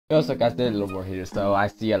also got a little more here, so I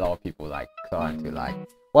see a lot of people like starting to like.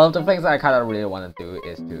 One of the things I kind of really want to do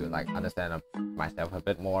is to like understand myself a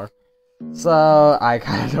bit more. So I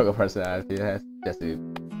kind of took a personality test just to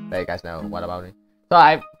let you guys know what about me. So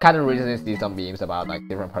I kind of recently see some memes about like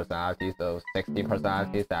different personalities, those 16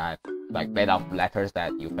 personalities that like made of letters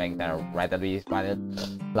that you think that are randomly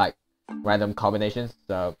divided, like random combinations.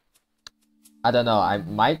 So I don't know. I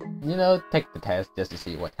might, take the test just to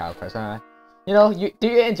see what kind of person I am. Do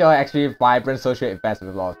you enjoy actually vibrant social events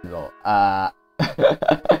with a lot of people?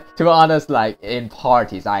 To be honest, like in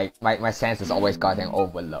parties, my sense is always getting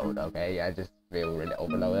overload. Okay, I just feel really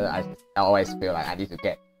overloaded. I always feel like I need to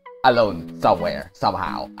get alone somewhere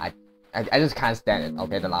somehow. I just can't stand it.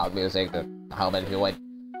 Okay, the loud music, the how many people.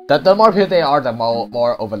 The more people they are, the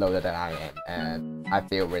more overloaded than I am, and I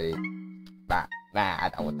feel really mad.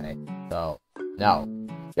 I would say so. No.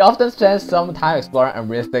 You often spend some time exploring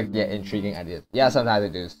unrealistic yet intriguing ideas. Yeah, sometimes I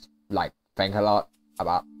do like think a lot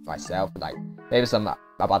about myself, like maybe some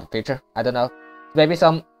about the future. I don't know. Maybe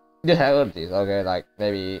some new technologies. Okay, like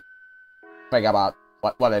maybe think about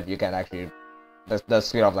what if you can actually the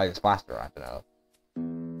speed of light is faster. I don't know.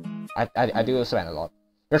 I do spend a lot.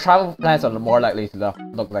 Your travel plans are more likely to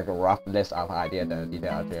look like a rough list of ideas than a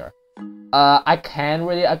detailed itinerary. I can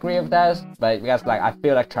really agree with that, but because like I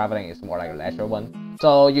feel like traveling is more like a leisure one.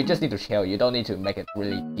 So you just need to chill. You don't need to make it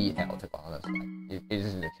really detailed, to be honest. Like you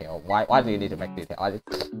just need to chill. Why do you need to make detail?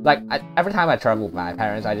 Every time I travel with my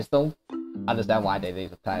parents, I just don't understand why they need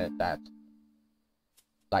to plan it that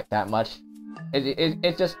much.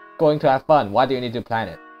 It's just going to have fun. Why do you need to plan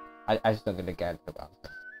it? I just don't really get it, to be honest.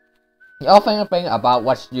 You often think about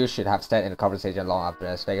what you should have said in the conversation long after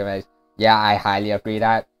the speaker phase. Yeah, I highly agree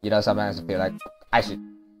that. Sometimes I feel like I should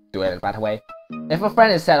do it a better way. If a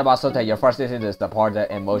friend is sad about something, your first instinct is to support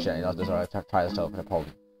the emotion and not to sort of try to solve the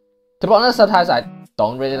problem. To be honest, sometimes I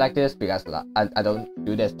don't really like this because I don't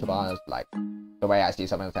do this, to be honest. Like, the way I see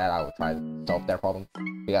someone sad, I will try to solve their problem.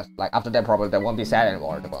 Because, like, after their problem, they won't be sad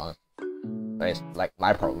anymore, to be honest. But it's, like,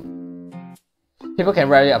 my problem. People can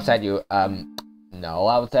rarely upset you. No,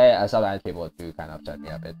 I would say sometimes people do kind of upset me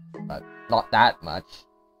a bit, but not that much.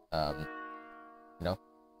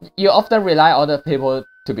 You often rely on the people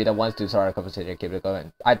to be the ones to start a conversation and keep it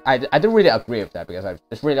going. I don't really agree with that because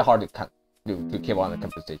it's really hard to keep on the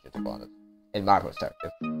conversation, to be honest, in my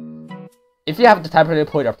perspective. If you have to temporarily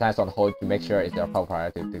put your plans on hold to make sure it's your top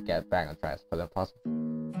priority to get back on track for the possible.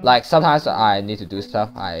 Like sometimes I need to do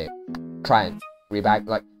stuff. I try and read back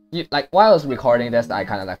like while I was recording this, I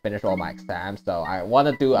kind of like finished all my exams, so I want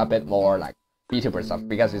to do a bit more like VTuber stuff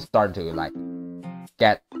because it's starting to like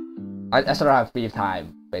get. I sort of have free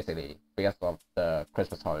time basically because of the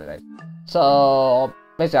Christmas holidays. So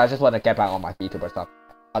basically, I just want to get back on my VTuber stuff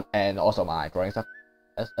and also my drawing stuff.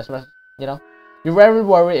 As much you rarely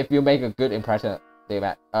worry if you make a good impression.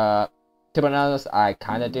 To be honest, I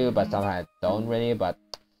kind of do, but sometimes I don't really. But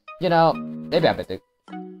maybe a bit.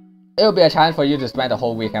 It will be a chance for you to spend the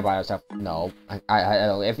whole weekend by yourself. No, I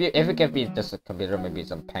don't. If you give me just a computer, maybe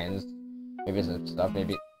some pens, maybe some stuff,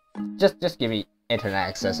 maybe just give me internet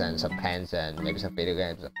access and some pens and maybe some video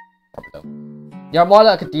games. Probably don't. You're more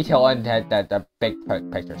like a detail-oriented than the big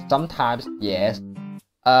picture. Sometimes, yes.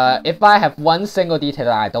 If I have one single detail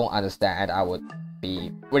that I don't understand, I would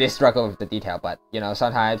be really struggling with the detail. But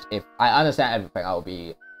sometimes if I understand everything, I will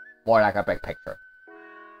be more like a big picture.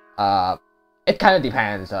 It kind of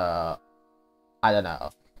depends. I don't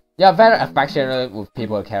know. You're very affectionate with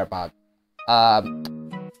people you care about.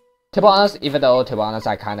 To be honest,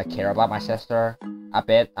 I kind of care about my sister a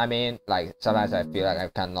bit. I mean, like sometimes I feel like I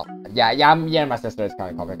cannot. Yeah. My sister is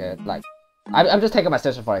kind of complicated. Like, I'm just taking my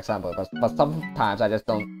sister for example, but sometimes I just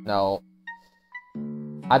don't know.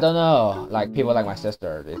 I don't know. Like people like my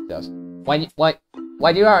sister, it's just when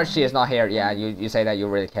she is not here. Yeah, you say that you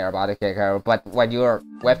really care about it, but when you're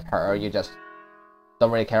with her, you just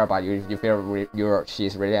don't really care about you. You feel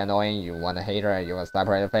she's really annoying. You want to hate her and you want to slap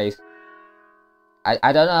her in the face.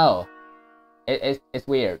 I don't know. It's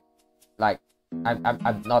weird. Like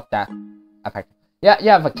I'm not that affected. Yeah, you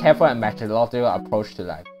have a careful and methodological approach to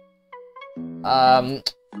life.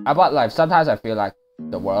 About life, sometimes I feel like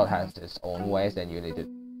the world has its own ways, and you need to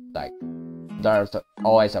like. There's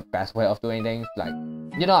always a best way of doing things. Like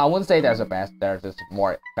I wouldn't say there's a best. There's just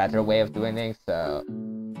more better way of doing things. So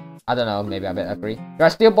I don't know. Maybe I would agree.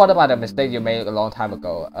 You're still bothered about the mistake you made a long time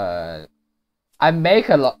ago. I make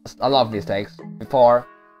a lot of mistakes before,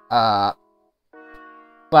 but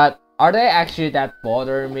are they actually that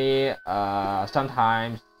bother me?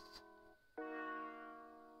 Sometimes,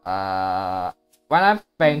 when I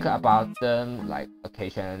think about them, like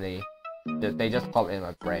occasionally, they just pop in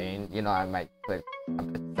my brain. You know, I might like a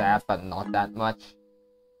bit sad, but not that much.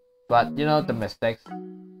 But you know, the mistakes.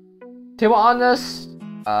 To be honest,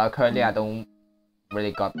 currently I don't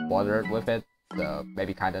really got bothered with it, so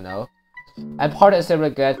maybe kinda no. And part of the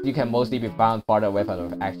regret, you can mostly be found farther away from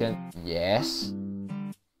the action. Yes.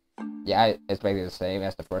 Yeah, it's basically the same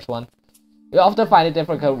as the first one. You often find it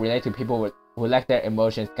difficult to relate to people who let their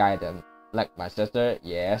emotions guide them. Like my sister,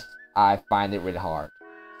 yes, I find it really hard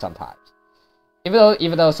sometimes.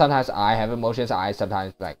 Even though sometimes I have emotions, I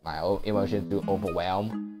sometimes like my own emotions to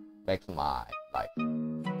overwhelm, makes my like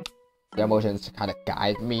the emotions kind of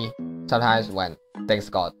guide me. Sometimes when things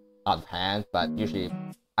got out of hand, but usually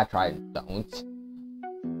I try and don't.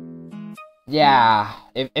 Yeah,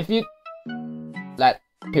 if you let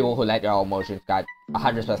people who let your emotions guide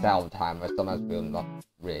 100% of the time, I sometimes feel not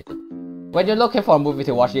related. When you're looking for a movie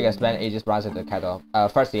to watch, you can spend ages browsing the catalog.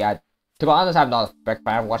 Firstly, to be honest, I'm not a big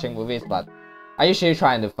fan of watching movies, but I usually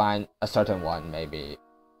trying to find a certain one, maybe,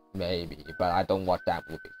 but I don't watch that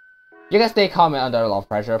movie. You can stay calm and under a lot of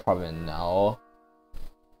pressure, probably no.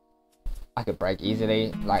 I could break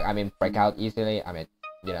easily, break out easily,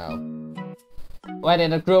 you know. When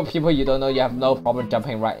in a group of people you don't know, you have no problem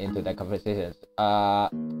jumping right into the conversations.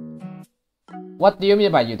 What do you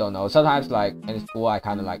mean by you don't know? Sometimes, like, in school, I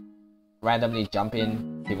kind of, like, randomly jump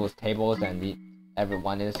in people's tables and meet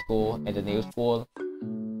everyone in school, in the new school.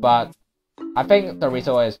 But I think the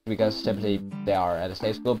reason is because simply they are at the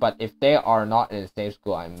same school. But if they are not in the same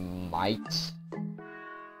school, I might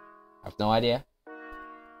have no idea.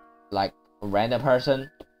 Like a random person.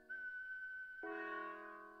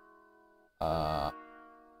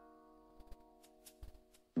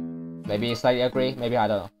 Maybe slightly agree. Maybe I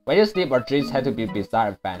don't know. When you sleep, our dreams tend to be bizarre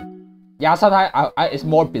and fun. Yeah, sometimes it's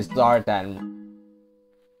more bizarre than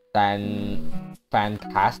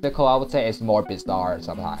fantastical. I would say it's more bizarre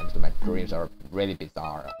sometimes. My dreams are really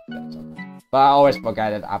bizarre. But I always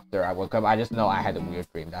forget it after I woke up. I just know I had a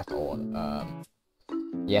weird dream. That's all.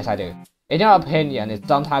 Yes, I do. In your opinion, it's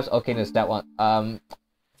sometimes okay to step on.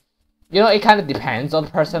 You know, it kind of depends on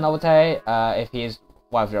the person. I would say. If he's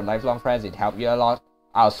one of your lifelong friends, it helps you a lot.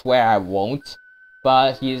 I'll swear I won't.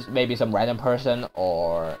 But he's maybe some random person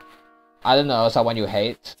or I don't know, someone you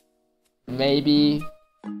hate. Maybe.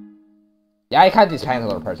 Yeah, it kind of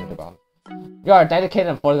depends on the person to be honest. You are dedicated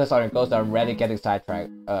and focused on your goals and rarely getting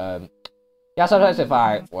sidetracked. Yeah, sometimes if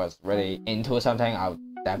I was really into something, I would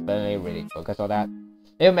definitely really focus on that.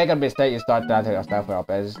 If you make a mistake, you start doubting yourself for your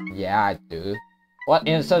best. Yeah, I do. What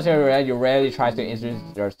in social media, you rarely try to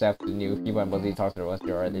introduce yourself to new people and mostly talk to the ones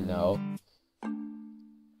you already know.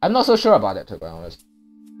 I'm not so sure about it, to be honest.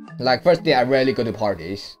 Like, firstly, I rarely go to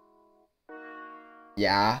parties.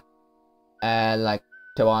 Yeah. And, like,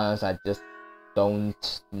 to be honest, I just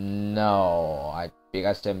don't know.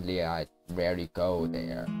 Because simply, I rarely go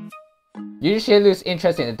there. You usually lose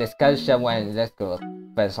interest in the discussion when it goes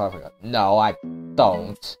philosophical. No, I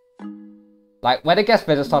don't. Like, when it gets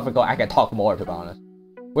philosophical, I can talk more, to be honest.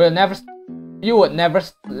 You would never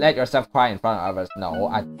let yourself cry in front of others. No,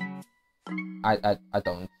 I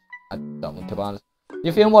don't, to be honest.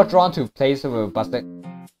 You feel more drawn to places with bustling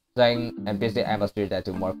and busy atmosphere than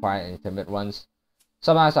to more quiet and intimate ones.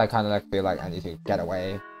 Sometimes I kind of like feel like I need to get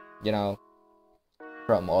away, you know,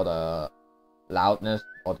 from all the loudness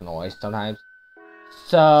or the noise sometimes.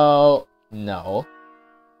 So, no.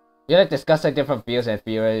 You like discussing different views and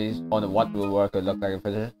theories on what will work or look like in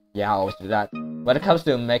position? Yeah, I always do that. When it comes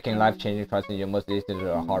to making life-changing choices, you mostly listen to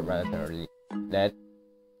your heart relatively led.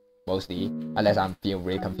 Mostly, unless I'm feeling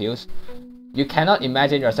really confused. You cannot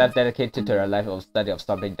imagine yourself dedicated to a life of study of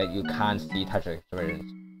something that you can't see, touch, or experience.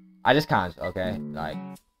 I just can't, okay? Like,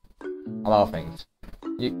 a lot of things.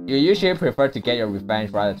 You usually prefer to get your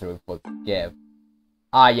revenge rather than forgive.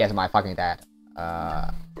 Ah, yes, my fucking dad.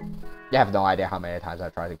 You have no idea how many times I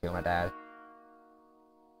tried to kill my dad.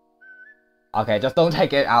 Okay, just don't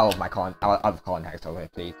take it out of context, okay,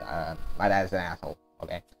 please. My dad is an asshole,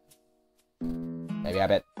 okay? Maybe a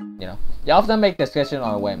bit, you know. You often make decisions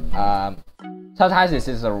on a whim. Sometimes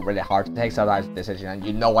decisions are really hard to take, sometimes decisions and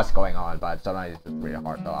you know what's going on, but sometimes it's really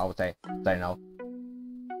hard, so I would say no.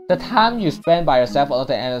 The time you spend by yourself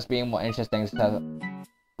often ends up being more interesting, so,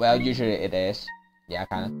 well, usually it is. Yeah,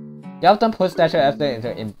 kinda. You often put special effort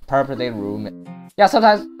into interpreting room. Yeah,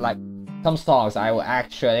 sometimes, like, some songs I will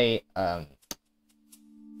actually,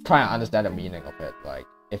 try and understand the meaning of it, like,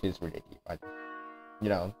 if it's really deep. I just, you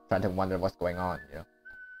know, trying to wonder what's going on, you know.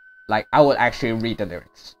 Like, I would actually read the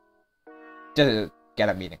lyrics. Just to get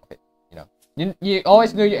a meaning of it, you know. You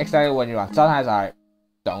always know exactly what you want. Sometimes I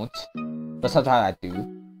don't, but sometimes I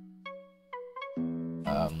do.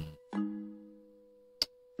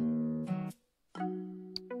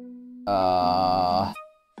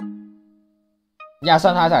 Yeah,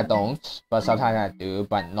 sometimes I don't, but sometimes I do,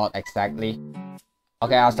 but not exactly.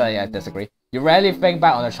 Okay, I'll say I disagree. You rarely think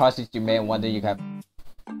back on the choices you made and wonder you can.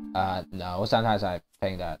 No. Sometimes I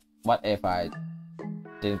think that what if I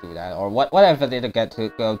didn't do that, or what if I didn't get to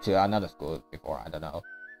go to another school before? I don't know.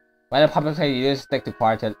 When in public place, you just stick to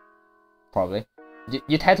quiet. Probably.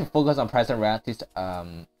 You tend to focus on present realities.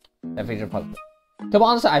 Than future possibilities. To be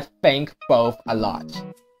honest, I think both a lot,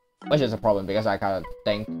 which is a problem because I kind of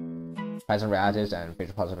think present realities and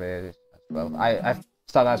future possibilities as well. I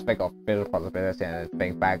sometimes think of future possibilities and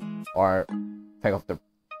think back, or think of the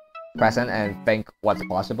present and think what's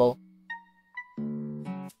possible.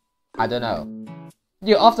 I don't know.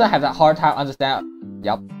 You often have a hard time understand.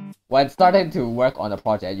 Yup. When starting to work on a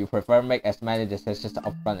project, you prefer make as many decisions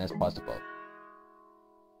upfront as possible.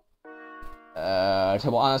 To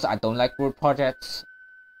be honest, I don't like group projects.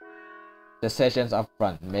 Decisions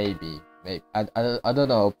upfront, maybe. I don't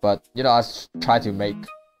know, but you know, I try to make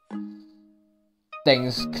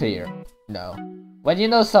things clear. No. When you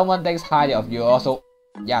know someone thinks highly of you, also,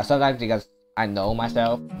 yeah, sometimes because I know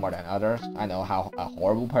myself more than others, I know how a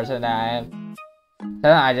horrible person I am.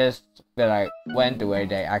 Then I just feel like, when do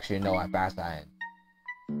they actually know how fast I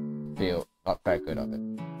feel not very good of it.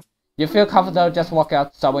 You feel comfortable just walk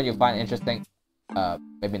out someone you find interesting?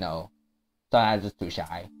 Maybe no. Sometimes I'm just too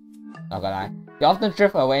shy. Not gonna lie. You often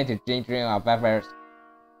drift away into daydreaming of affairs.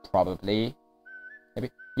 Probably. Maybe.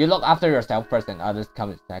 You look after yourself first and others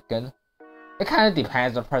come in second. It kind of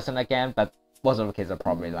depends on the person again, but most of the cases are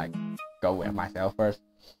probably like, go with myself first.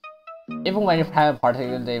 Even when you plan a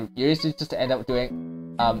particular day, you usually just end up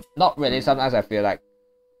doing, not really. Sometimes I feel like,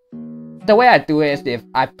 the way I do it is if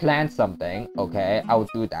I plan something, okay, I would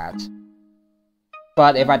do that.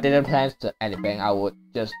 But if I didn't plan anything, I would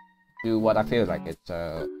just do what I feel like it's,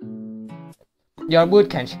 your mood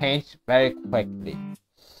can change very quickly.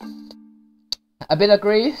 A bit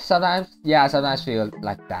agree, sometimes, yeah, sometimes feel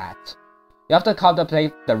like that. You have to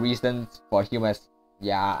contemplate the reasons for humans,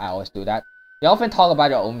 yeah, I always do that. You often talk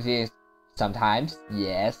about your own views, sometimes,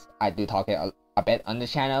 yes, I do talk it a bit on the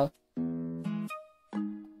channel.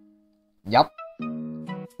 Yup.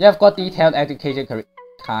 You have got detailed education,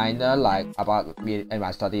 kinda like about me and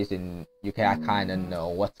my studies in UK, I kinda know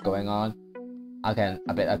what's going on. I can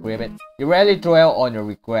a bit agree with it. You rarely dwell on your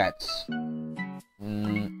regrets.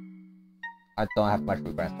 I don't have much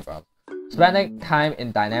regrets about. Spending time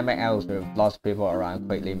in dynamic atmosphere with lots of people around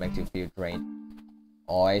quickly makes you feel drained.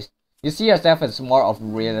 Always. You see yourself as more of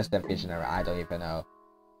realist than visionary. I don't even know.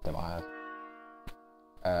 To be honest.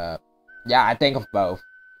 Yeah, I think of both.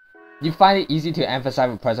 You find it easy to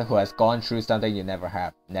emphasize a person who has gone through something you never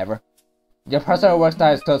have. Never. Your personal work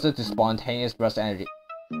style is closer to spontaneous burst energy.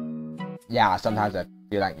 Yeah, sometimes I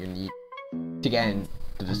feel like you need to get into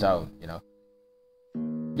the zone, you know.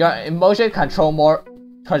 Your emotions control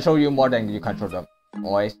you more than you control them.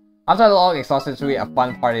 Always. After a long exhausting week, a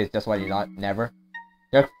fun party is just what you not never.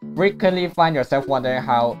 You frequently find yourself wondering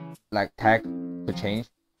how like tech could change.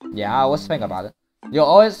 Yeah, I always think about it. You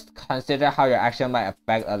always consider how your action might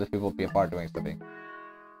affect other people before doing something.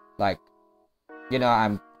 Like, you know,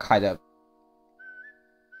 I'm kind of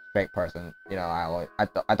straight person. You know, I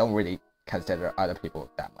don't really consider other people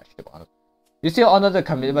that much, to be honest. You still honor the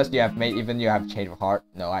commitments you have made even you have changed of heart?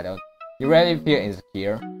 No, I don't. You rarely feel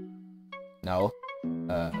insecure? No.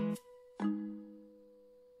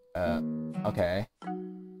 Okay.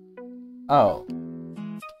 Oh.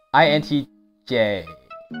 INTJ.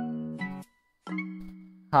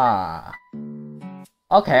 Huh.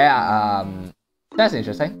 Okay, that's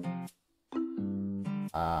interesting.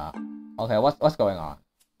 Okay, what's going on?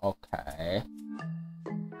 Okay.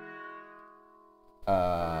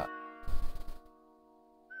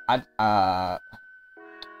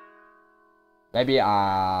 Maybe,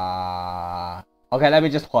 okay, let me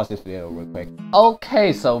just pause this video real quick.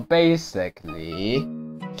 Okay, so basically,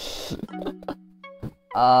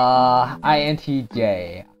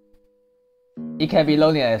 INTJ. It can be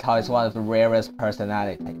lonely at times, one of the rarest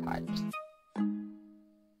personality types.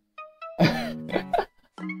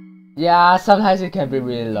 Yeah, sometimes it can be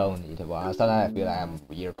really lonely, to be honest. Sometimes I feel like I'm a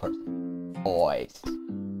weird person. Always.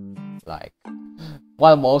 Like,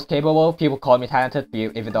 one of the most capable, people call me talented,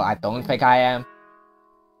 even though I don't think I am.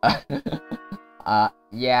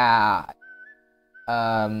 Yeah.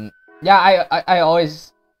 Yeah, I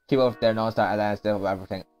always keep up with their non-star and instead of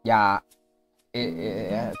everything. Yeah.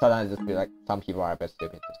 Sometimes I just feel like some people are a bit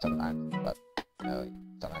stupid sometimes, but you know,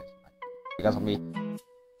 sometimes because of me,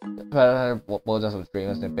 most of the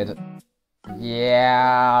dreams a bit.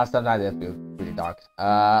 Yeah, sometimes it feels pretty dark.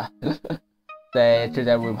 they treat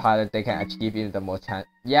their work harder, they can achieve even the most chance.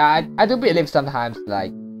 Yeah, I do believe sometimes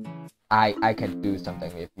like I can do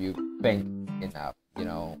something if you think enough, you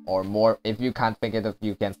know, or more. If you can't think it,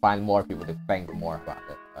 you can find more people to think more about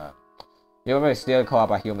it. You may still call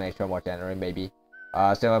about human nature more generally, maybe.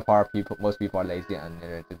 Similar part, most people are lazy and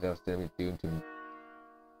they're still doomed to.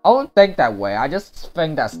 I don't think that way. I just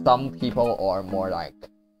think that some people are more like,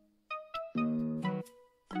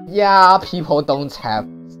 yeah, people don't have.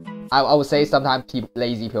 I would say sometimes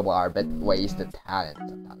lazy people are a bit wasted talent.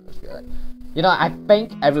 Sometimes I feel like, you know, I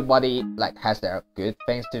think everybody like has their good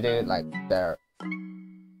things to do, like their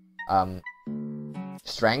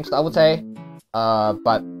strengths, I would say.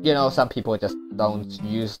 But you know, some people just don't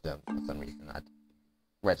use them for some reason,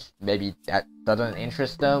 which maybe that doesn't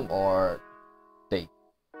interest them or they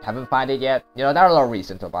haven't found it yet. You know, there are a lot of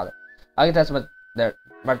reasons about it. I think that's what there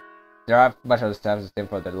are much of the steps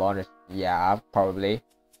for the launch. Yeah, probably.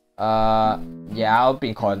 Yeah, I've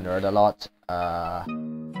been called a nerd a lot.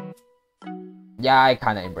 Yeah, I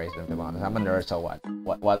kind of embrace them, to be honest. I'm a nerd, so what?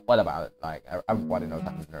 What about it? Like, everybody knows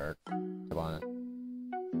I'm a nerd, to be honest.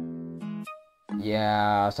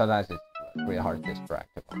 Yeah, sometimes it's really hard to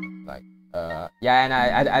distract, to be honest. Like, yeah, and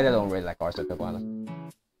I don't really like gossip, to be honest.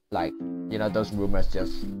 Like, you know, those rumors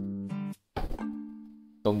just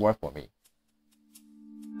don't work for me.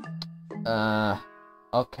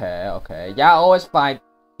 Okay. Yeah, I always find,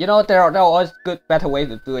 you know, there are always better ways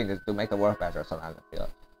of doing this to make the work better. Sometimes I feel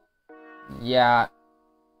like, yeah,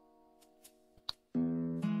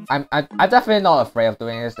 I'm definitely not afraid of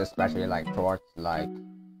doing this, especially like towards like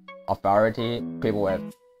authority, people with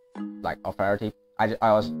like authority. I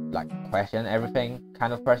always like question everything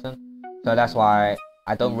kind of person, so that's why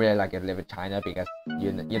I don't really like live in China, because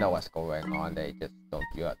you know what's going on. They just don't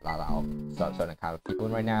allow certain kind of people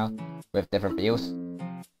right now with different views.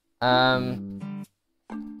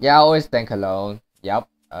 Yeah, I always think alone. Yep.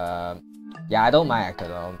 Yeah, I don't mind acting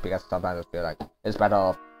alone, because sometimes I feel like it's better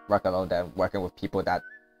off working alone than working with people that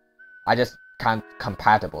I just can't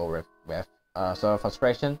compatible with. So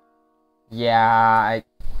frustration. Yeah,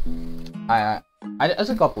 I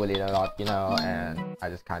just got bullied a lot, you know, and I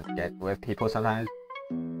just can't get with people sometimes.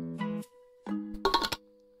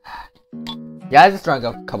 Yeah, I just drank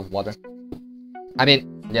a cup of water. I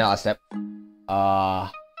mean, you know, a sip.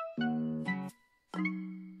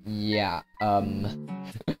 Yeah,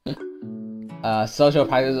 social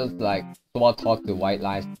practices like small talk to white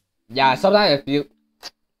lies. Yeah, sometimes I feel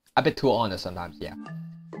a bit too honest sometimes, yeah.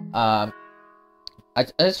 I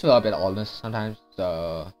just feel a bit honest sometimes,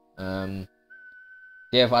 so, deal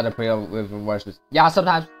with other people with worse. Yeah,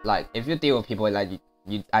 sometimes, like, if you deal with people like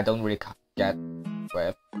I don't really get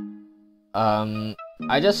with,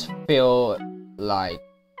 I just feel like,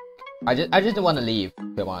 I just want to leave, to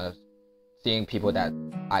be honest, seeing people that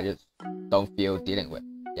I just don't feel dealing with.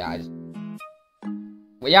 Yeah,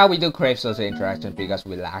 yeah, we do crave social interaction because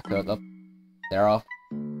we lack thereof.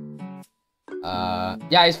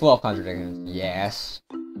 Yeah, it's full of contradictions. Yes,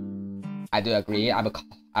 I do agree. I'm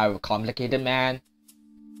a complicated man.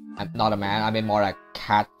 I'm not a man. I'm more like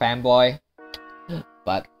cat fanboy.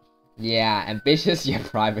 But yeah, ambitious yet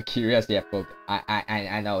private, curious yet focused.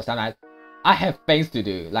 I know sometimes I have things to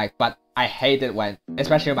do. Like, but I hate it when,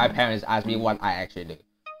 especially my parents ask me what I actually do.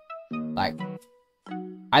 Like,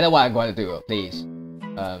 I know what I'm going to do. Please.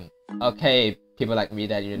 Okay, people like me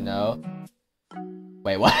that you know.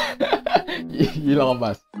 Wait, what? Elon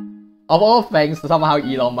Musk. Of all things, somehow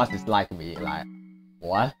Elon Musk is like me. Like,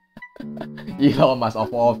 what? Elon Musk,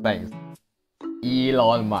 of all things.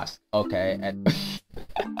 Elon Musk. Okay.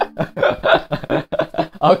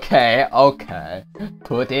 Okay.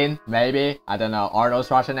 Putin, maybe. I don't know. Arnold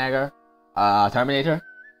Schwarzenegger. Terminator.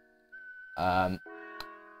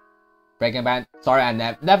 Breaking Bad. Sorry,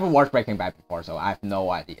 I never watched Breaking Bad before, so I have no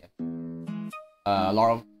idea.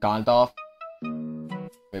 Laura Gandalf.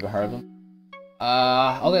 Maybe heard of him.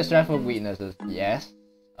 Okay, strengths and weaknesses. Yes.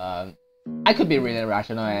 I could be really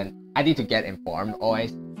rational, and I need to get informed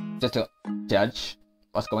always, just to judge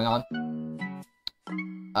what's going on.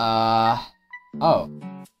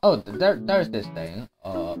 There's this thing.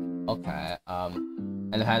 Okay.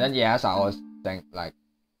 Independent. Yes, I always think like,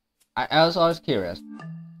 I was always curious.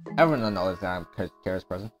 Everyone knows that I'm a curious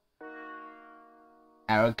person.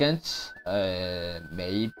 Arrogant,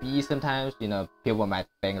 maybe sometimes, you know, people might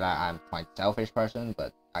think that I'm quite selfish person,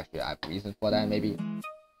 but actually I have reasons for that, maybe,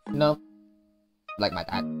 you know, like my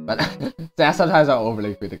dad, but yeah, sometimes I'm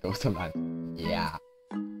overly critical sometimes, yeah.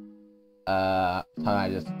 Sometimes I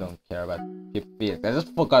just don't care about people's feelings. I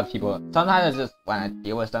just forgot people, sometimes I just, when I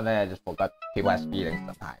deal with something, I just forgot people has feelings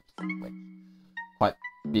sometimes, which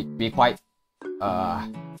be quite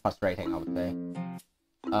frustrating, I would say.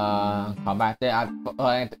 Combated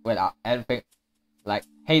without anything, like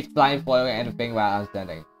hate blindfolding anything without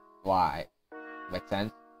understanding why. Makes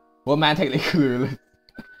sense. Romantically clueless.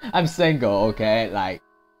 I'm single, okay? Like,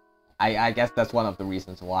 I guess that's one of the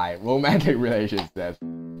reasons why romantic relationships,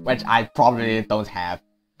 which I probably don't have.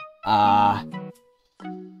 Yeah.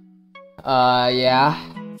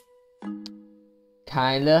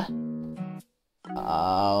 Kinda.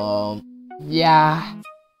 Yeah.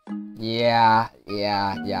 Yeah.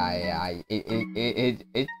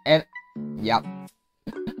 And yep.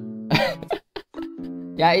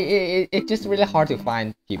 Yeah, it's just really hard to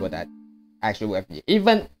find people that actually with you.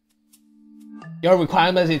 Even your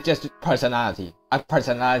requirements is just personality. A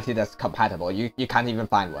personality that's compatible. You can't even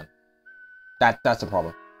find one. That's the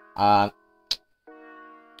problem.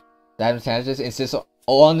 That chances insists on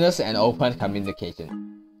honest and open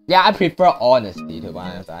communication. Yeah, I prefer honesty, to be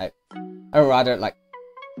honest. I rather like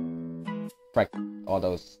break all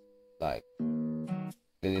those like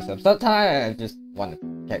really stuff. Sometimes I just want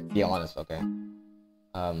to be honest, okay?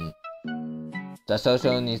 The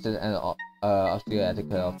social needs and obscure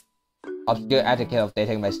etiquette of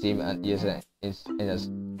dating may seem uneasy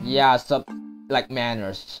yeah, like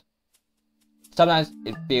manners. Sometimes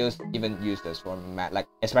it feels even useless for like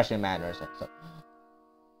especially manners. So,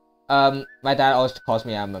 my dad always calls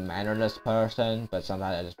me I'm a mannerless person, but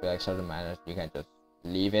sometimes I just feel like certain manners you can just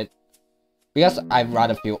leave it. Because I'd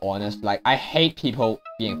rather feel honest. Like I hate people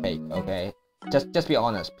being fake. Okay, just be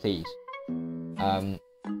honest, please.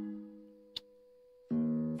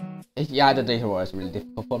 Yeah, the data was really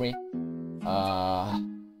difficult for me.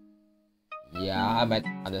 Yeah, I might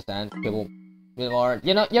understand people bit more.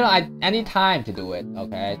 You know, I need time to do it.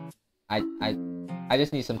 Okay, I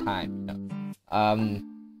just need some time. You know.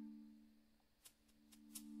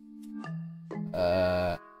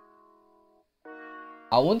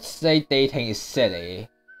 I won't say dating is silly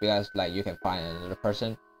because like you can find another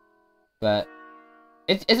person, but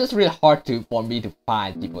it's just really hard for me to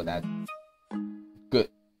find people that good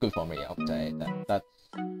for me. I would say that's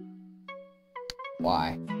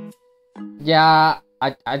why. Yeah,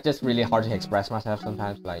 I just really hard to express myself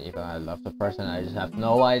sometimes. Like even I love the person, I just have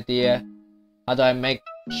no idea how do I make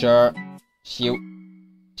sure she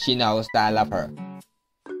knows that I love her,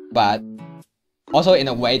 but also in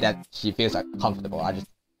a way that she feels like comfortable. I just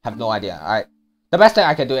have no idea. The best thing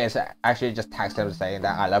I can do is actually just text them saying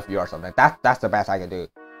that I love you or something. That's the best I can do.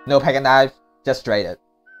 No pegging knife, just straight it.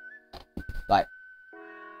 Like,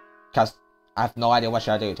 cause I have no idea what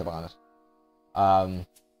should I do, to be honest.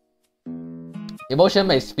 Emotion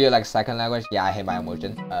may feel like second language. Yeah, I hate my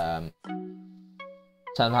emotions.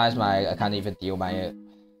 Sometimes I can't even deal my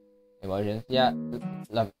emotions. Yeah,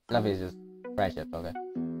 love is just friendship. Okay.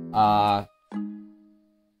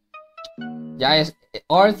 Yeah,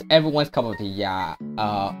 or everyone's cup of tea. Yeah.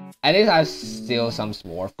 At least I still some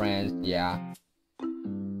small friends. Yeah.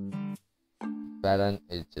 But then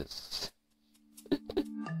it just.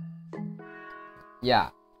 Yeah.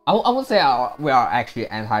 I won't say we are actually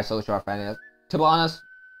anti-social friendly. To be honest,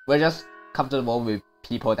 we're just comfortable with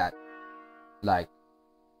people that like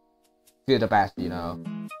feel the best, you know.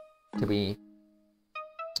 To be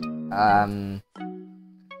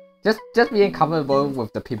just being comfortable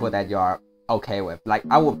with the people that you're okay with. Like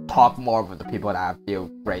I would talk more with the people that I feel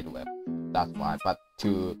great with. That's why. But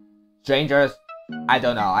to strangers, I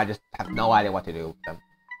don't know. I just have no idea what to do with them.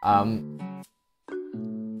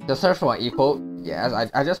 The search for equal. Yes,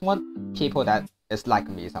 I just want people that is like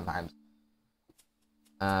me sometimes.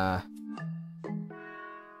 Yeah,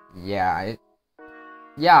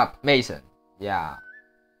 yeah, Mason. Yeah,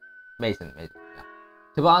 Mason. Yeah.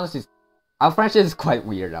 To be honest, our friendship is quite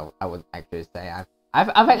weird. I would actually say. I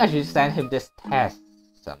think I should send him this test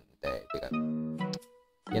someday because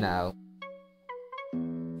you know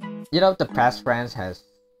the best friends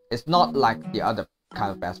it's not like the other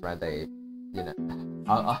kind of best friend. They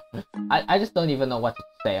I just don't even know what to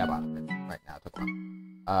say about it right now. To be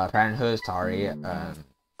honest. Parenthood. Sorry.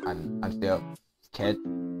 I'm still kid.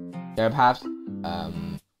 There perhaps.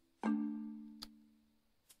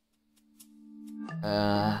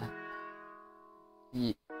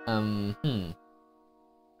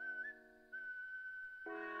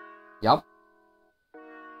 Yup.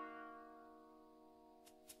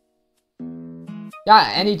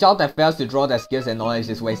 Yeah, any job that fails to draw their skills and knowledge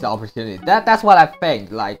is wasted opportunity. That's what I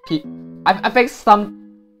think. Like, I think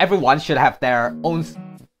everyone should have their own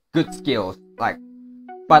good skills. Like,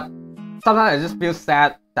 but sometimes I just feel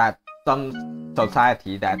sad that some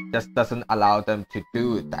society that just doesn't allow them to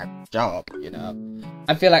do that job. You know,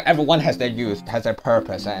 I feel like everyone has their use, has their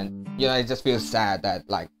purpose, and it just feels sad that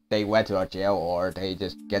like they went to a jail or they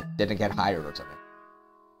just didn't get hired or something.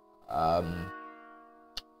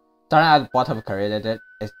 Starting at the bottom of career,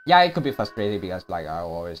 it could be frustrating because like I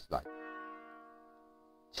always like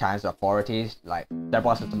challenge authorities, like their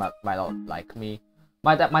bosses might not like me.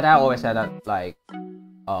 My dad always said that like,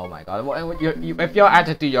 oh my god, if your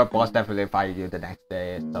attitude, your boss definitely fire you the next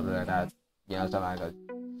day, something like that. You know, something like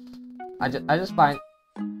that. I just find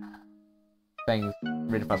things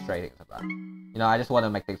really frustrating sometimes. You know, I just want to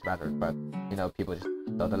make things better, but you know, people just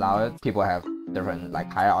don't allow it. People have different like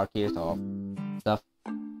hierarchies of stuff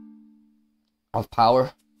of power,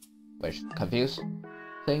 which confuse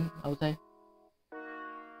thing, I would say.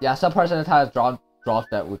 Yeah, some person has jobs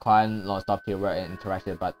that require non-stop teamwork and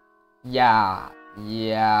interaction, but yeah,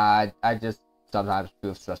 I just sometimes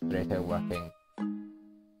feel frustrated working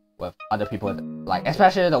with other people, like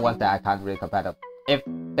especially the ones that I can't really compatible. If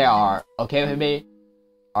they are okay with me,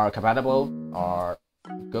 are compatible, or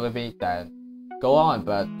good with me, then go on.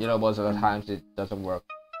 But you know, most of the times it doesn't work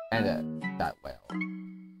and that well.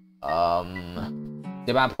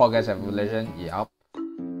 Demand progress and religion, yep,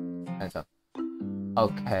 and stuff.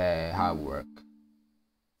 Okay, how it work?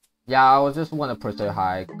 Yeah, I would just want to pursue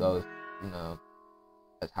high goals, you know,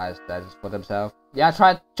 as high status for themselves. Yeah,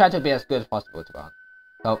 try to be as good as possible to be honest.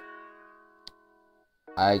 So,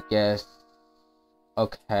 I guess,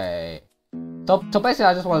 okay. So basically,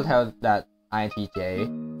 I just want to tell that INTJ,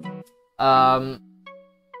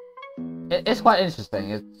 it's quite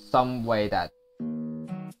interesting. It's some way that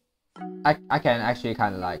I can actually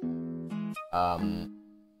kind of like,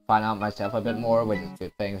 find out myself a bit more, which is a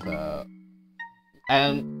good thing. So,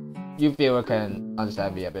 and you viewer can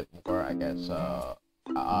understand me a bit more, I guess. So,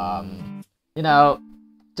 you know,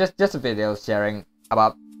 just a video sharing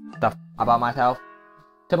about stuff about myself.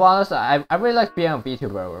 To be honest, I really like being a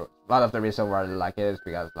VTuber. One of the reasons why I like it is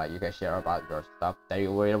because like you can share about your stuff that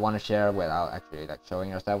you really want to share without actually like showing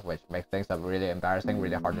yourself, which makes things really embarrassing,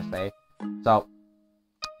 really hard to say. So,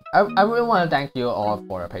 I really want to thank you all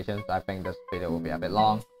for your patience. I think this video will be a bit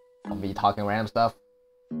long of me talking random stuff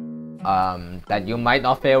that you might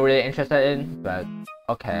not feel really interested in, but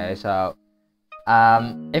okay. So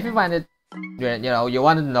if you find it, you know, you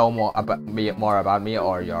want to know more about me,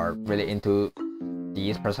 or you're really into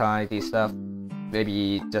these personality stuff,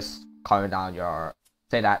 maybe just comment down your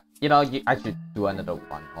say that, you know, I should do another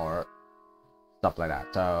one or stuff like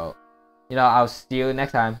that. So, you know, I'll see you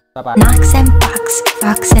next time. Bye bye. Knocks and box,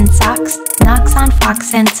 fox and socks, knocks on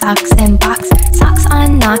fox and socks and box, socks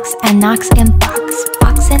on knocks and knocks and box,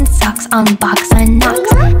 fox and socks on box and knocks,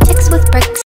 chicks with bricks.